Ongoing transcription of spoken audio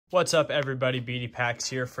What's up, everybody? BD Packs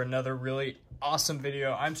here for another really awesome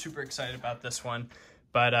video. I'm super excited about this one,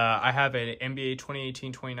 but I have an NBA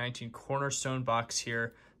 2018-2019 Cornerstone box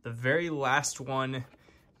here. The very last one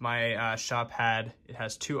my shop had. It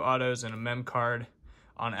has 2 autos and a mem card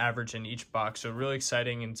on average in each box, so really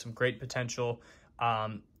exciting and some great potential.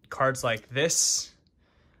 Cards like this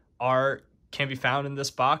can be found in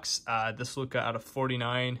this box. This Luka out of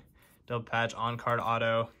 49, double patch on card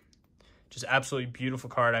auto. Just absolutely beautiful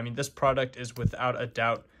card. I mean, this product is without a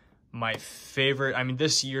doubt my favorite. I mean,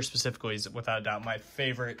 this year specifically is without a doubt my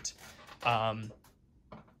favorite hobby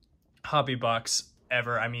box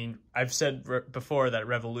ever. I mean, I've said before that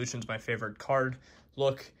Revolution's my favorite card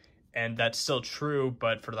look, and that's still true,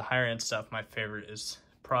 but for the higher end stuff, my favorite is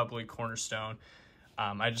probably Cornerstone.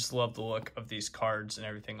 I just love the look of these cards and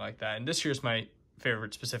everything like that. And this year's my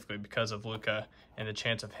favorite specifically because of Luka and the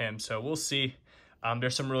chance of him. So we'll see.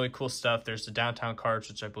 There's some really cool stuff. There's the downtown cards,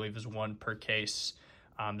 which I believe is 1 per case.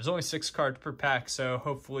 There's only 6 cards per pack, so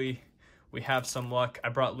hopefully we have some luck. I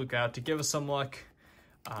brought Luka out to give us some luck.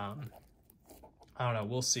 I don't know.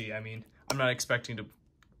 We'll see. I mean, I'm not expecting to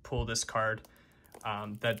pull this card.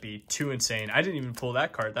 That'd be too insane. I didn't even pull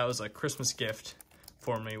that card. That was a Christmas gift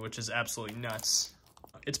for me, which is absolutely nuts.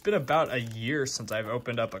 It's been about a year since I've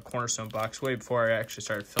opened up a Cornerstone box, way before I actually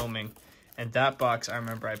started filming. And that box, I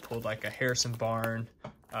remember I pulled like a Harrison Barnes,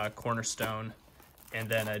 Cornerstone, and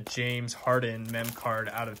then a James Harden mem card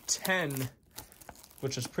out of 10,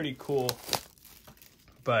 which was pretty cool.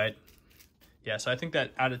 But yeah, so I think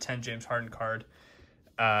that out of 10 James Harden card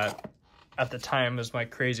at the time was my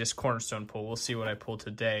craziest Cornerstone pull. We'll see what I pull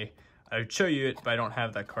today. I would show you it, but I don't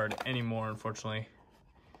have that card anymore, unfortunately.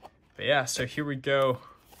 But yeah, so here we go.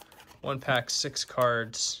 1 pack, 6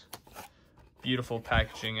 cards. Beautiful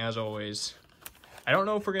packaging, as always. I don't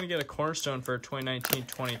know if we're going to get a Cornerstone for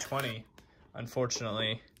 2019-2020,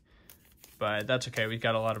 unfortunately. But that's okay. We've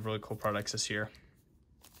got a lot of really cool products this year.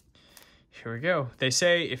 Here we go. They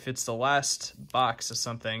say if it's the last box of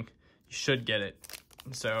something, you should get it.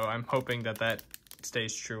 So I'm hoping that that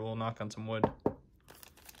stays true. We'll knock on some wood. But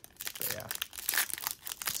yeah.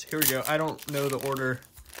 So here we go. I don't know the order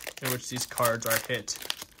in which these cards are hit,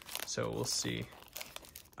 so we'll see.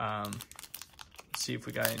 See if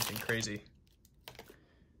we got anything crazy.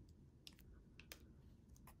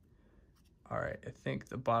 All right, I think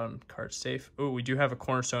the bottom card's safe. Oh, we do have a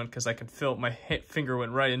Cornerstone because I could feel my finger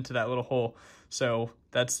went right into that little hole. So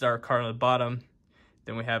that's our card on the bottom.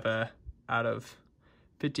 Then we have a out of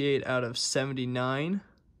 58 out of 79,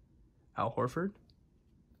 Al Horford.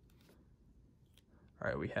 All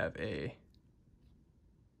right, we have a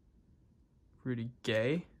Rudy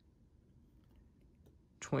Gay,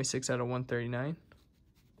 26 out of 139.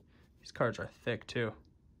 These cards are thick too.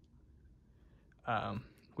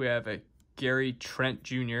 We have a Gary Trent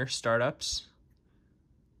Jr. startups.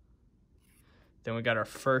 Then we got our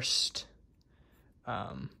first.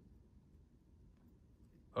 I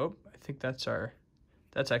think that's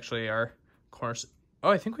actually our Cornerstone. Oh,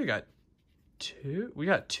 I think we got 2. We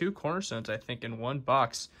got 2 Cornerstones, I think, in 1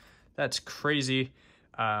 box. That's crazy.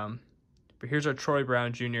 But here's our Troy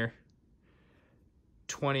Brown Jr.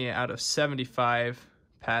 20 out of 75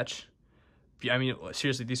 patch. I mean,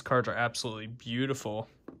 seriously, these cards are absolutely beautiful.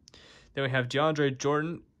 Then we have DeAndre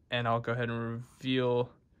Jordan, and I'll go ahead and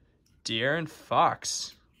reveal De'Aaron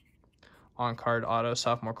Fox on card auto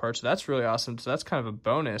sophomore card. So that's really awesome. So that's kind of a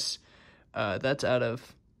bonus. That's out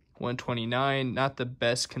of 129. Not the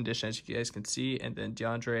best condition, as you guys can see. And then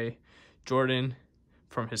DeAndre Jordan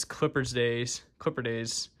from his Clipper days,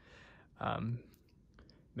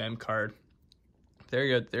 mem card. There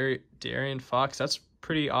you go. There, De'Aaron Fox. That's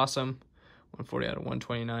pretty awesome. 140 out of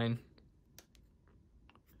 129.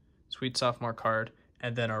 Sweet sophomore card.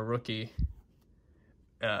 And then our rookie,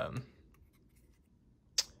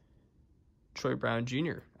 Troy Brown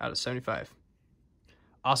Jr. out of 75.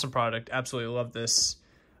 Awesome product. Absolutely love this.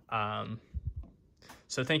 So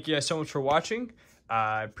thank you guys so much for watching.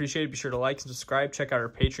 I appreciate it. Be sure to like and subscribe. Check out our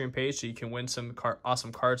Patreon page so you can win some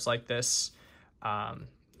awesome cards like this.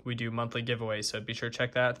 We do monthly giveaways, so be sure to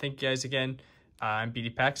check that out. Thank you guys again. I'm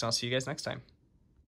BD Packs, and I'll see you guys next time.